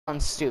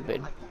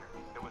stupid.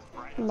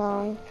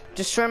 No.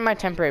 Just join my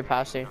temporary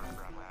posse.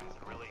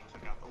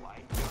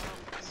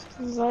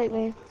 Invite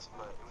me.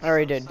 I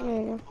already did. There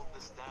you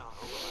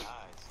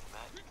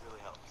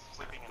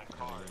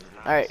go.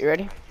 Alright, you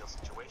ready?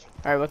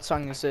 Alright, what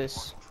song is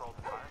this?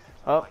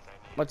 Oh,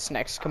 what's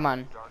next? Come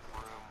on.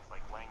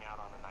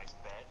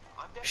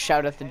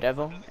 Shout at the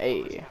devil.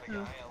 Hey.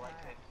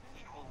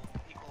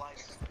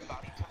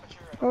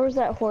 Where was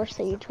that horse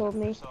that you told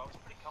me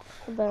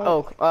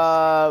about?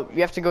 Oh,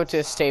 you have to go to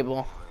a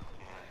stable.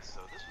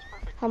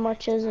 How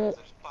much is it?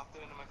 I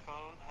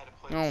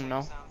don't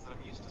know.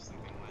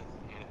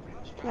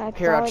 I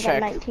Here, I'll probably got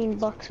check. 19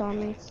 bucks on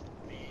me.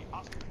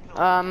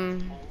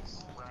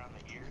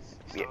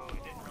 Yeah,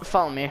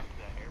 follow me.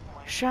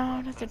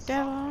 Shout at the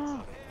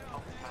devil.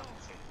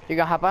 You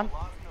gonna hop on?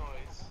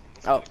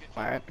 Oh,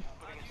 alright.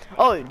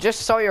 Oh,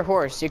 just sell your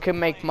horse. You can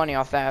make money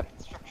off that.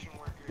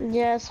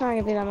 Yeah, it's not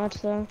gonna be that much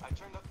though.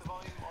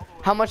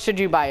 How much did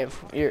you buy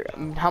it?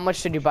 How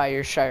much did you buy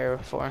your Shire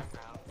for?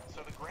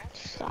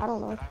 I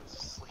don't know.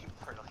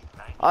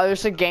 Oh,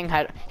 there's a gang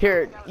hideout.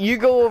 Here, you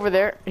go over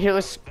there. Here,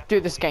 let's do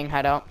this gang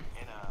hideout.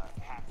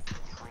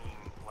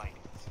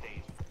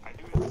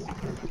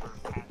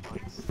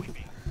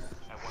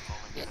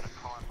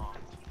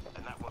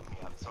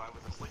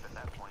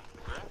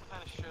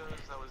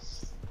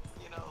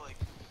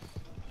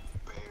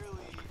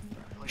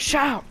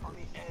 Shout!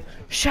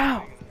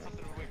 Shout!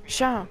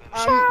 Shout!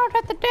 Shout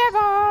at the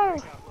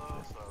devil!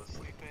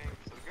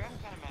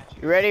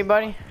 You ready,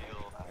 buddy?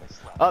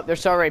 Oh,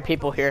 there's already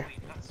people here.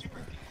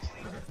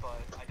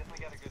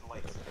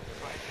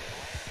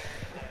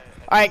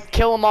 Alright,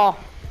 kill them all.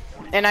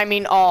 And I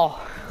mean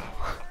all.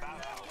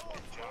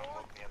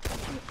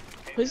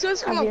 Who's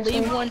just gonna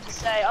leave one to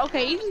say,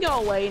 okay, you can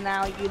go away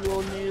now, you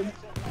little noob.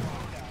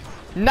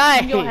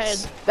 Nice! Go ahead.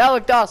 That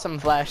looked awesome,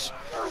 Flash.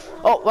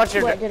 Oh, watch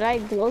your... What, did I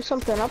blow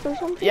something up or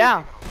something?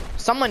 Yeah,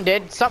 someone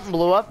did. Something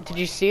blew up. Did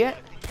you see it?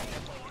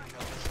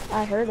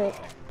 I heard it.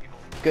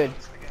 Good.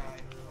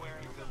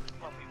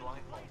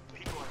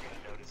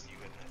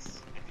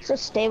 It's a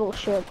stable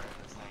ship.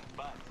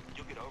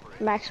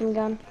 Maxim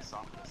gun.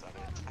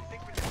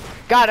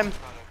 Got him.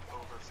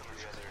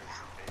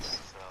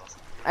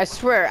 I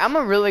swear, I'm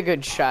a really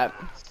good shot.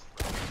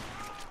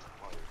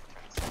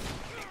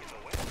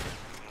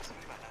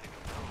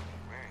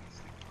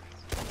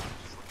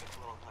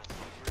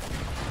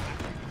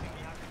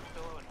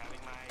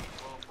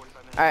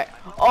 Alright.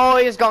 Oh,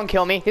 he's gonna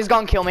kill me. He's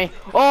gonna kill me.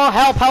 Oh,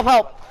 help, help,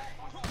 help.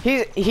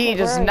 He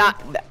does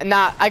not,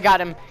 I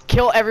got him.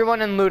 Kill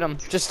everyone and loot him.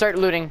 Just start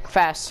looting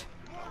fast.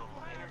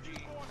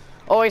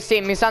 Oh, I see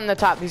him. He's on the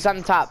top. He's on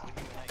the top.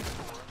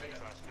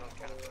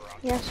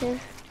 Yeah, sure.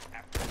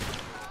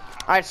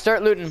 Alright,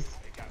 start looting.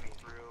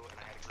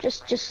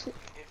 Just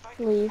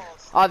leave.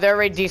 Oh, they're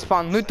already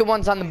despawned. Loot the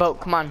ones on the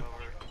boat. Come on.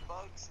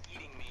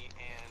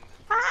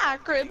 Ah,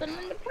 cribbing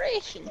in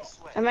depression.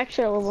 I'm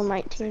actually at level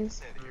 19.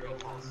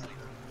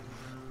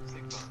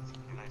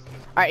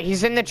 Alright,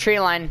 he's in the tree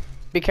line.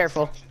 Be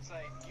careful.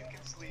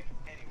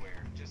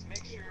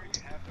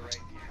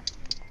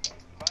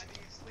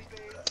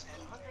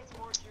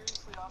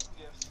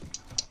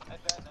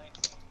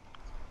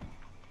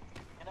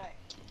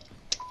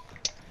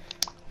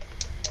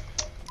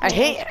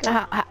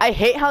 I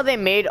hate how they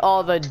made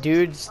all the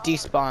dudes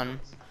despawn.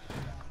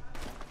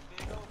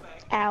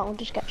 Ow,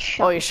 just got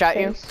shot. Oh, he shot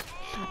you?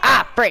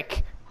 Ah,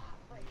 break.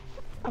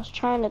 I was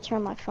trying to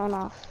turn my phone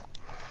off.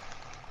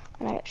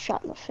 And I got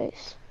shot in the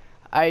face.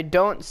 I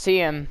don't see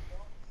him.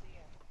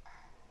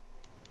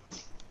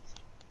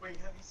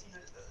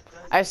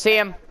 I see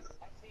him.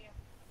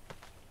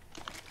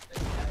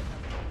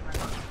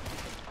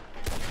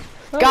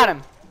 Got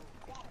him.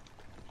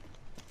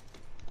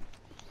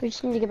 We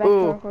just need to get back to our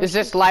Ooh, horses. is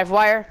this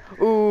Livewire?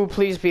 Ooh,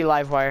 please be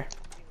Livewire.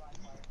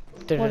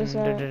 What is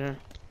that?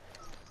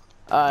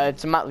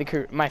 It's a Motley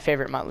Crue, my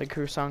favorite Motley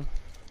Crue song.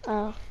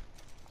 Oh.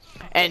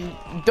 And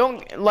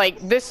don't, like,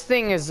 this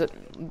thing is,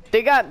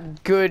 they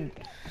got good,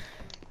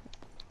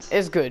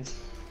 is good.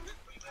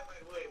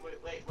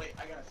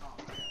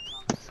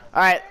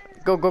 Alright,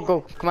 go, go,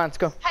 go. Come on, let's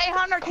go. Hey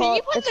Hunter, can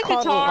you play It's the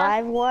called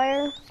guitar?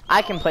 Livewire.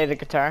 I can play the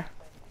guitar.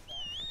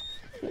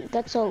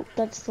 That's the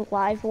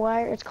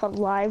Livewire. It's called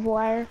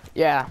Livewire.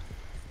 Yeah.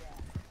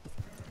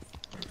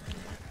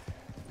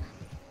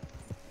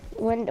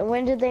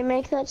 When did they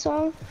make that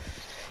song?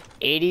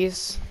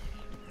 80s?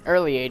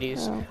 Early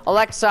 80s. Oh.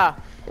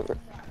 Alexa,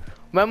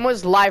 when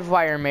was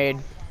Livewire made?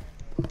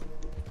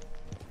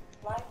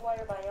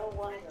 Livewire by O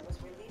Wonder was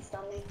released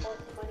on May 4th,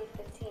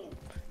 2015.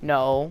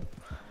 No.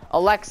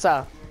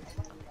 Alexa,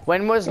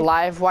 when was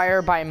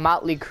Livewire by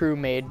Motley Crue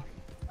made?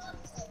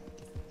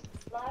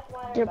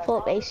 Livewire Did by it pull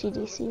up Motley AC/DC?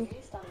 Crue was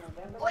released on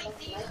November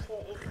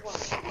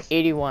 1981.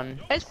 81.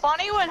 It's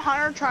funny when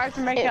Hunter tries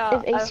to make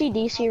If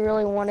AC/DC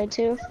really wanted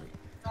to,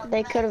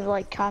 they could have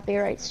like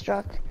copyright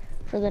struck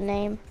for the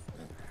name.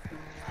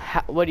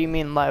 What do you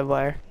mean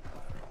Livewire?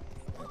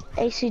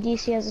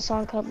 AC/DC has a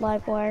song called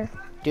Livewire.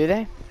 Do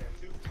they?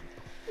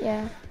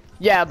 Yeah.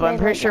 Yeah, but I'm Made,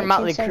 pretty like, sure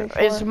Motley Crue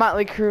 1974. is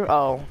Motley Crue.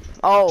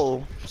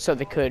 Oh, so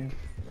they could.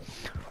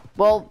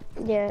 Well,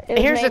 Yeah, it was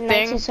here's the made in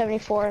thing.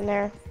 1974 in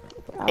there.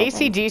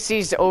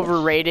 AC/DC's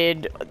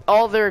overrated.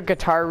 All their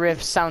guitar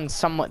riffs sound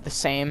somewhat the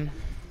same.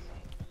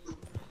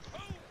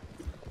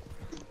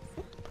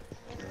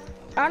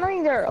 I don't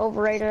think they're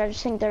overrated. I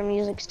just think their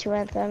music's too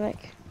anthemic.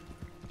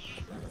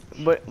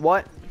 But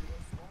what?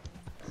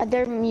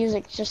 Their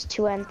music's just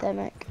too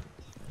anthemic.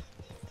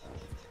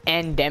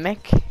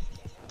 Endemic?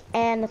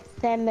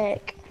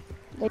 Anthemic.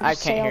 They I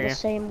just say can't all hear the you.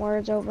 same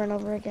words over and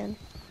over again.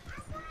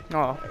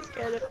 Oh.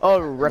 Oh,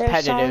 Their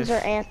repetitive. songs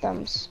are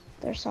anthems.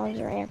 Their songs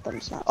are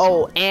anthems, not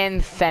Oh, songs.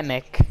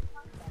 anthemic.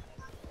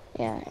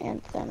 Yeah,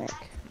 anthemic.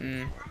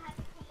 Mm.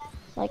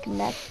 Like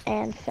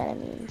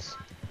methamphetamines.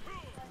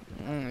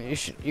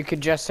 You could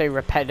just say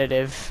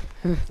repetitive.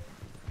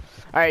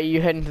 Alright,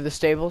 you heading to the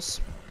stables?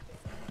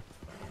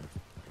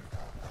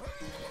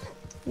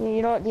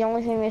 You know what? The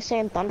only thing they say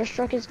in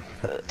Thunderstruck is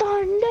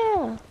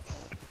thunder.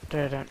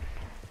 Dun-dun.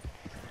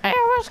 It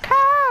was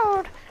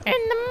cold in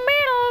the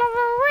middle of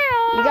a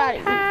real You got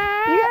it.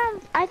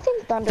 time. I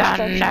think Thunderstruck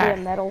should be Thunder. a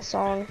metal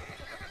song.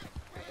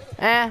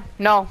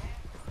 No.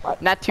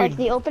 Not too. Like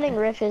the opening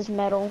riff is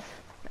metal.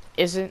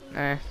 Isn't?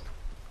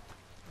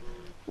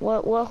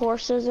 What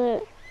horse is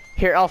it?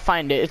 Here, I'll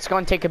find it. It's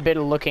gonna take a bit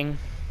of looking.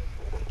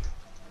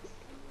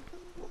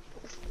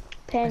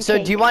 Pancake.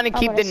 So, do you want to I'm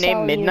keep gonna the name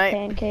sell you Midnight?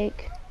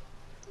 Pancake.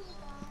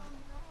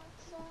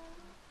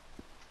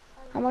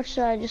 How much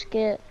did I just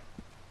get?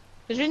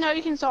 Did you know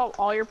you can solve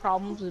all your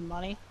problems with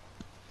money?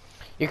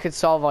 You could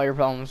solve all your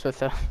problems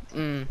with a.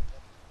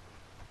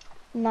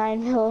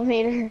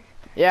 9mm.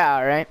 Yeah,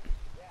 alright.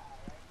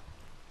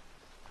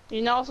 You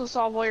can also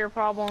solve all your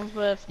problems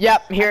with.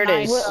 Yep, here it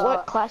nice- is.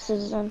 What class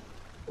is it in?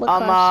 What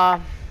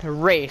class?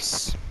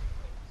 Race.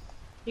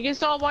 You can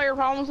solve all your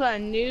problems with a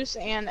noose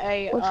and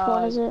a. Which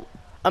one is it?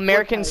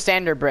 American What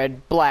type? Standardbred,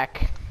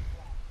 black.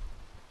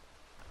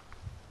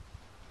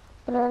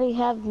 But I already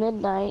have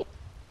Midnight.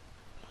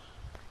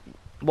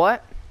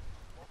 What?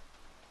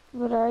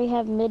 But I already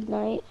have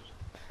Midnight.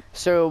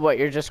 So what,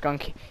 you're just gonna...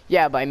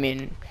 Yeah, but I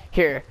mean,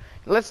 here.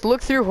 Let's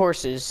look through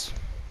horses.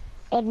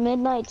 And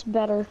Midnight's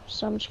better,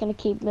 so I'm just gonna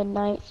keep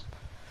Midnight.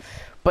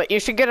 But you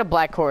should get a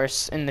black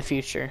horse in the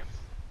future.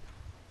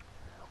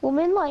 Well,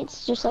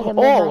 Midnight's just like a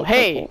Midnight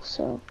hey. purple,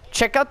 so...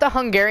 Check out the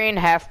Hungarian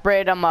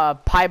half-bred,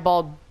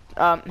 piebald...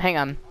 hang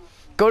on.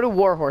 Go to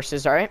war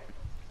horses, alright?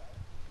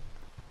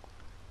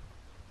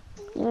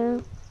 Yeah.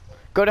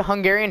 Go to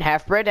Hungarian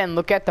half-bred and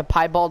look at the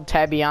piebald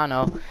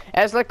Tabiano. It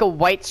has like a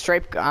white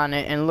stripe on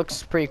it and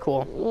looks pretty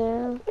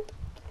cool.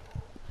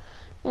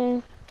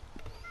 Yeah.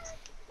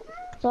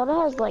 Zelda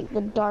has like the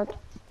dark,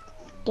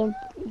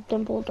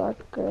 dimple dark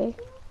gray.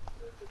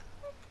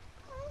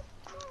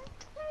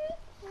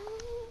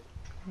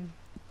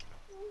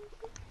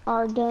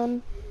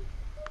 Arden.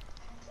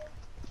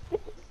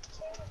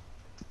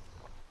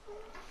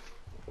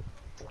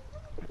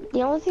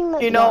 The only thing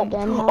that You the know...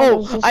 Ardennes have Oh,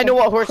 is just I know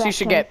a what horse you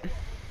should crap get.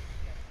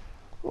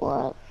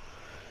 What?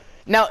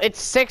 Now,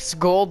 it's 6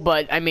 gold,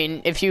 but I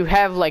mean, if you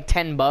have like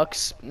 10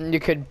 bucks, you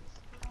could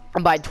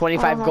buy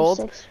 25 have gold.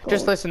 6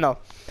 Just gold. listen though.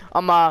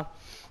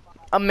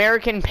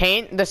 American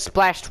paint, the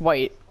splashed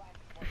white.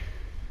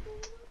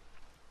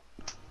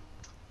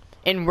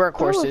 In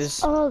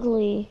workhorses. That looks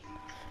ugly.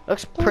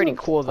 Looks That pretty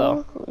looks cool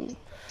though. ugly.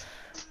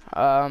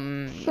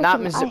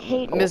 Not I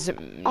hate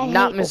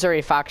not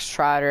Missouri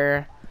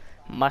Foxtrotter,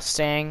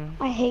 Mustang.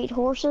 I hate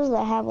horses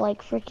that have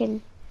like freaking,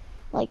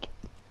 like,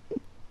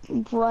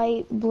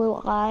 bright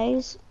blue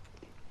eyes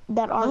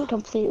that aren't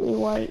completely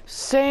white.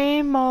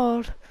 Same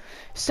old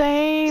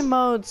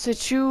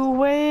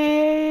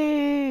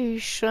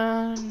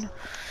situation.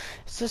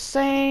 It's the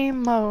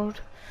same old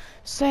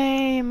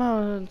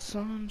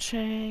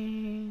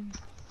sunshine.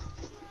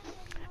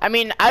 I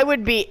mean, I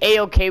would be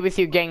a-okay with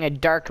you getting a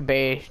Dark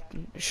Bay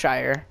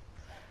Shire,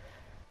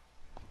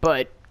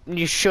 but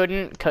you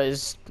shouldn't,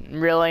 cause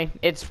really,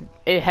 it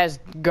has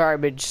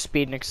garbage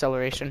speed and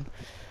acceleration.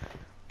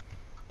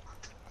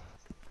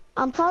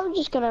 I'm probably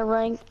just gonna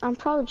rank. I'm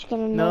probably just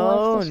gonna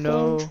no life this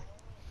game.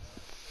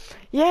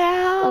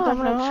 Yeah, Like I'm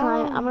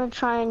gonna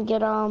try and get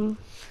the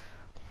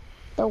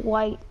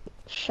white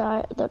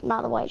Shire,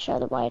 not the white Shire,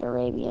 the white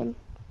Arabian.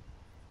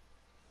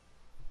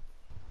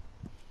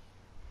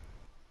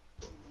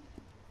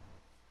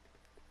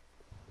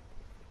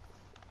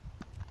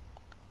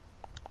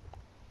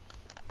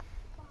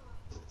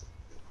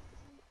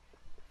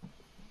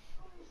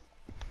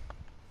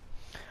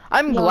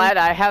 I'm No. glad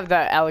I have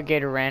the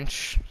Alligator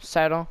Ranch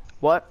saddle.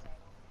 What?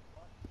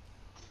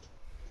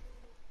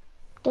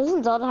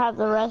 Doesn't Zelda have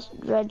the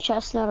red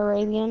chestnut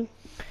Arabian?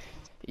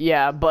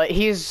 Yeah, but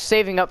he's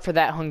saving up for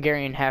that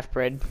Hungarian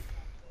half-bred.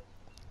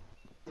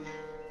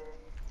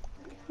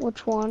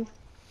 Which one?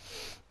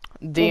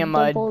 The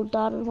double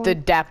dotted one? the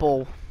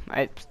Dapple,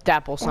 Dapple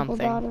Double something.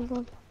 dotted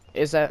one?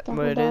 Is that Double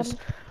what it is?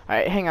 dotted. All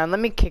right, hang on. Let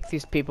me kick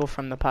these people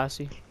from the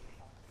posse.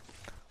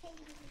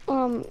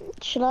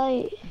 Should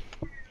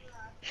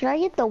I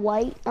get the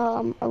white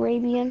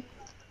Arabian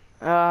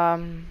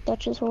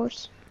Dutch's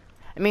horse?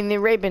 I mean the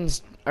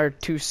Arabians are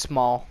too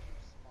small.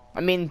 I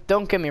mean,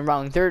 don't get me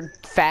wrong, they're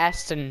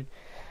fast and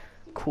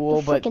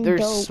cool, They're but freaking they're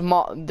dope.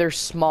 small. They're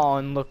small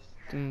and look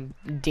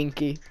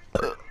dinky.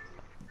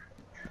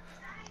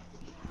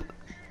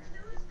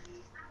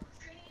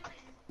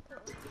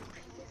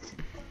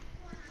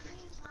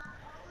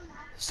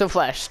 So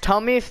Flash,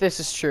 tell me if this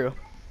is true.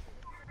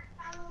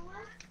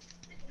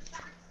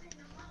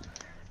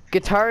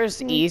 Guitar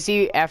is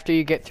easy after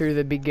you get through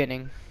the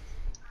beginning.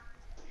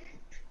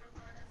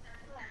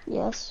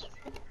 Yes.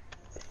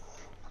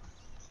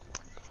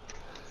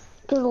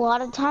 Because a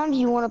lot of times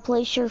you want to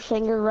place your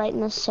finger right in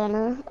the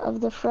center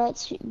of the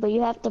frets, but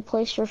you have to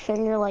place your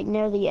finger like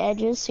near the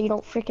edges so you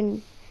don't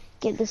freaking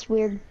get this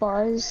weird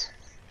buzz.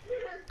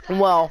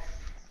 Well,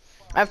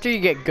 after you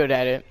get good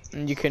at it,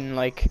 and you can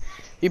like,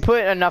 you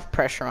put enough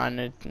pressure on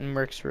it, and it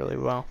works really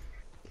well.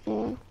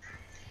 Yeah.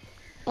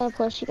 And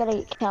plus you gotta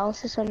get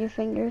calluses on your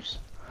fingers.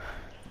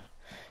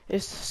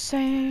 It's the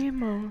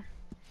same old.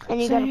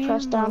 And you gotta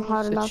press down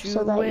hard enough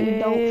so that you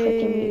don't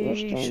freaking mute your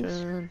strings.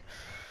 situation.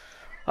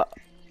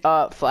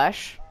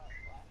 Flash,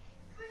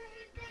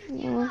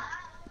 Yeah.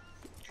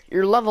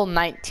 you're level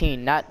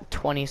 19, not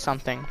 20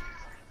 something.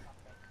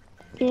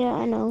 Yeah,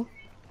 I know.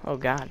 Oh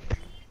God.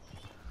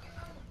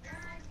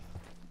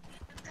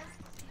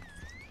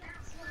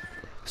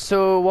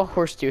 So what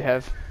horse do you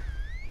have?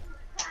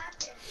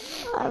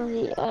 I'm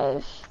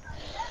the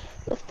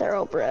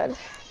thoroughbred.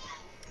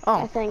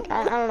 I Oh, think.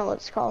 I don't know what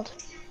it's called.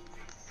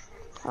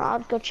 I'll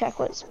go check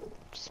what it's.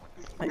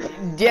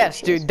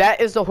 yes, dude, that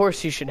is the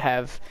horse you should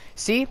have.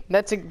 See,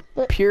 that's a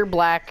pure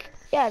black,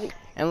 Yeah,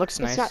 and looks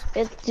it's nice.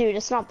 not. Dude,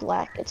 it's not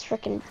black. It's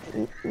freaking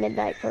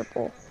midnight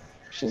purple.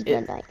 She's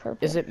midnight purple.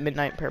 Is it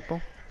midnight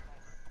purple?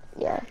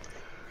 Yeah.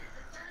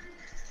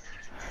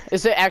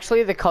 Is it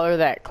actually the color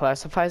that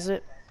classifies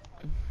it?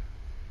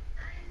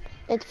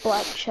 It's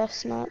black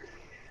chestnut.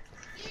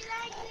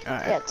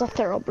 Alright. Yeah, it's a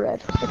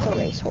thoroughbred. It's a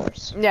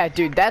racehorse. Yeah,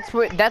 dude,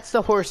 that's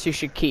the horse you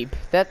should keep.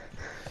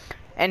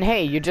 And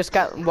hey, you just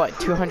got what,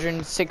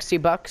 260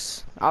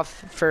 bucks off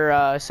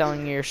for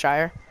selling your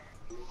Shire?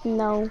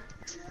 No,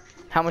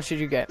 How much did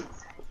you get?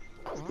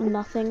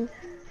 nothing.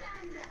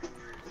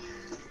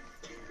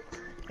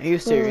 Are you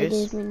Literally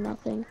serious? gave me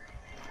nothing.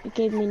 It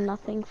gave me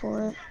nothing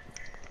for it.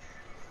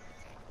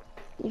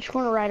 You just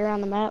want to ride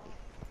around the map.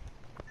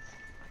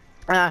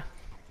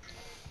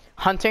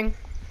 Hunting?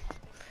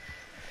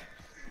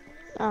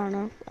 I don't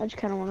know. I just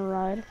kind of want to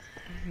ride.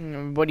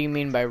 What do you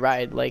mean by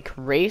ride? Like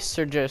race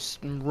or just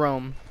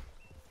roam?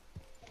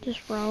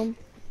 Just roam.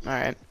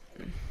 Alright.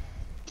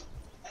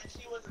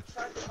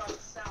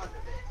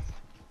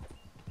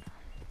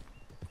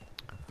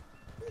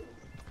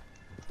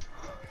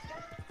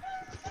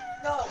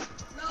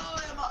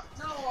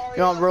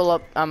 You want to roll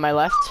up on my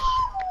left?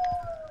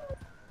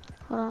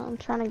 Hold on, I'm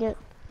trying to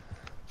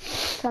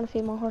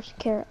feed my horse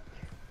a carrot.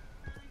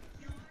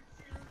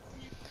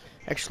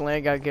 Actually, I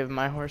gotta give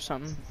my horse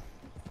something.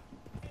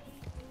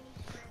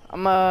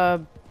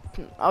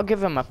 I'll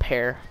give him a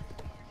pear.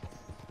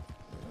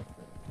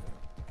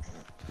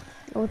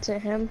 What's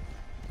it, him?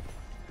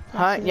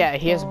 Huh? That's Yeah,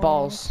 he has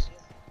balls.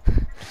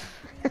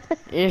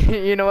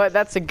 You know what?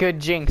 That's a good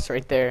jinx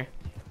right there.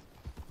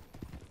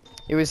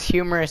 It was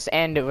humorous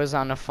and it was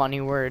on a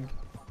funny word.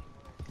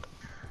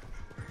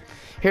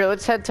 Here,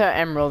 let's head to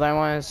Emerald. I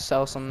want to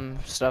sell some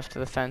stuff to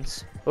the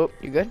fence. Oh,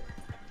 you good?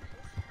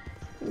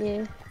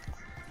 Yeah.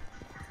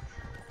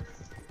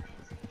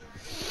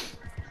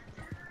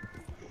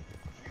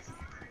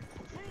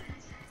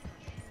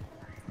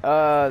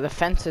 The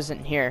fence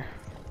isn't here.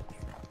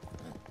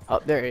 Oh,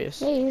 there he is.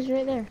 Hey, he's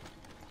right there.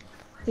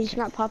 He's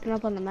not popping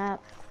up on the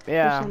map.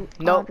 Yeah. some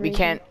Nope, odd we reason.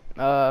 can't.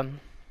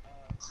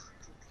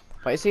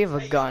 Why does he have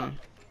a gun?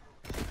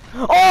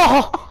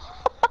 Oh!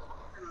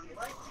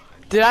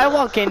 Did I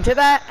walk into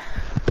that?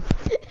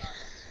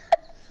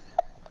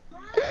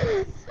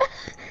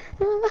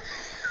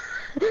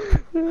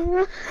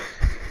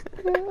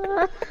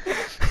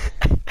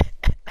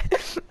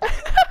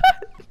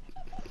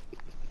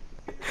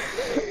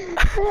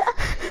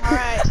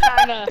 Alright,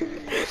 time to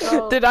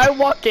go. Did I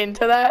walk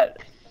into that?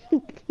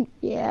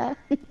 Yeah.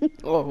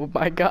 Oh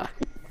my God.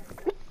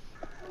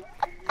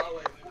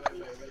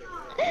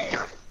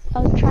 I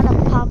was trying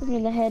to pop him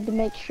in the head to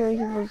make sure he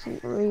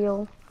wasn't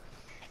real.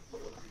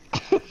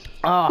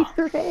 Oh,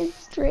 He ran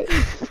straight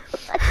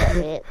at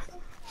it.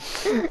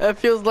 that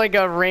feels like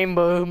a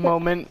rainbow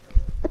moment.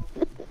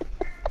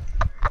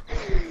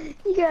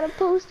 You gotta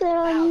post that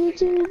on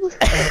YouTube.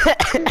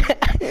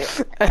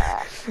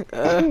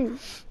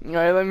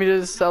 Alright, let me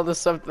just sell this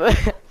stuff to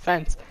the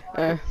fence.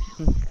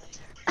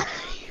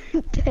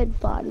 Dead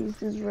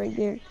bodies is right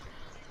there.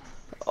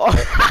 Oh,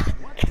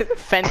 the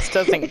fence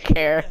doesn't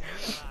care.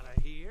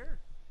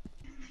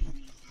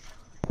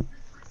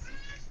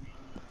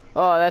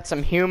 Oh, that's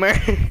some humor.